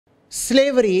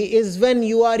Slavery is when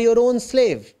you are your own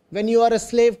slave, when you are a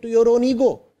slave to your own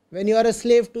ego, when you are a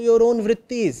slave to your own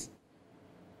vrittis,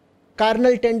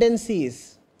 carnal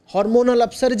tendencies, hormonal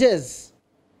upsurges,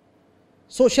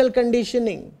 social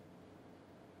conditioning,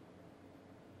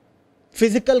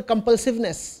 physical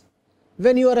compulsiveness.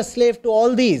 When you are a slave to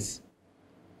all these,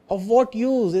 of what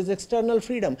use is external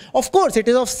freedom? Of course, it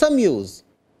is of some use,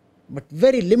 but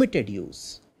very limited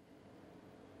use.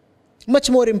 Much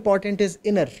more important is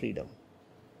inner freedom.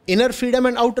 Inner freedom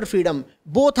and outer freedom,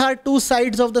 both are two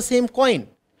sides of the same coin.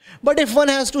 But if one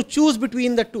has to choose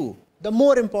between the two, the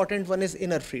more important one is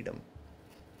inner freedom.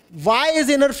 Why is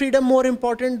inner freedom more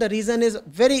important? The reason is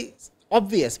very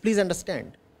obvious. Please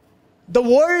understand. The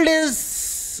world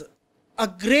is a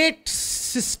great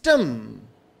system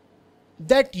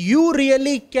that you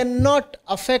really cannot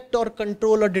affect or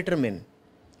control or determine.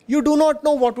 You do not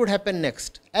know what would happen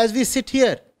next. As we sit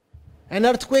here, an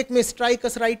earthquake may strike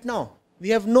us right now. We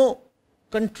have no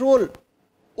control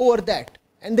over that.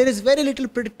 And there is very little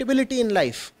predictability in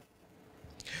life.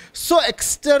 So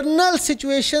external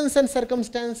situations and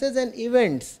circumstances and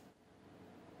events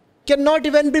cannot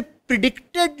even be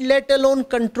predicted, let alone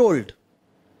controlled.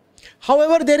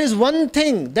 However, there is one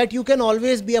thing that you can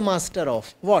always be a master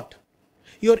of. What?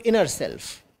 Your inner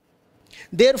self.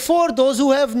 Therefore, those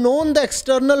who have known the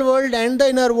external world and the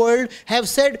inner world have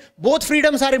said both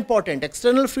freedoms are important,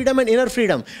 external freedom and inner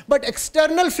freedom. But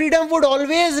external freedom would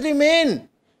always remain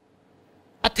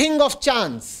a thing of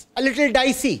chance, a little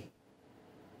dicey.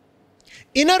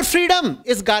 Inner freedom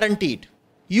is guaranteed.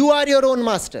 You are your own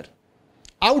master.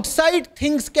 Outside,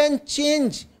 things can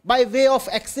change by way of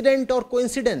accident or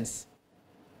coincidence.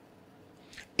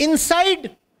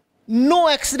 Inside, no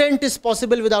accident is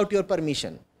possible without your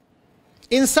permission.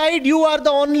 Inside, you are the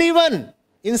only one.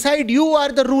 Inside, you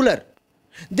are the ruler.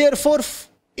 Therefore,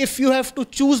 if you have to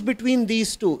choose between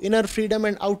these two, inner freedom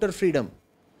and outer freedom,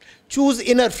 choose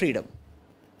inner freedom.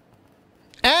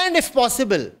 And if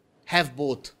possible, have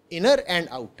both, inner and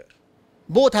outer.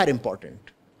 Both are important.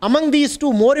 Among these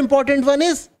two, more important one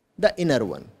is the inner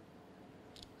one.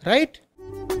 Right?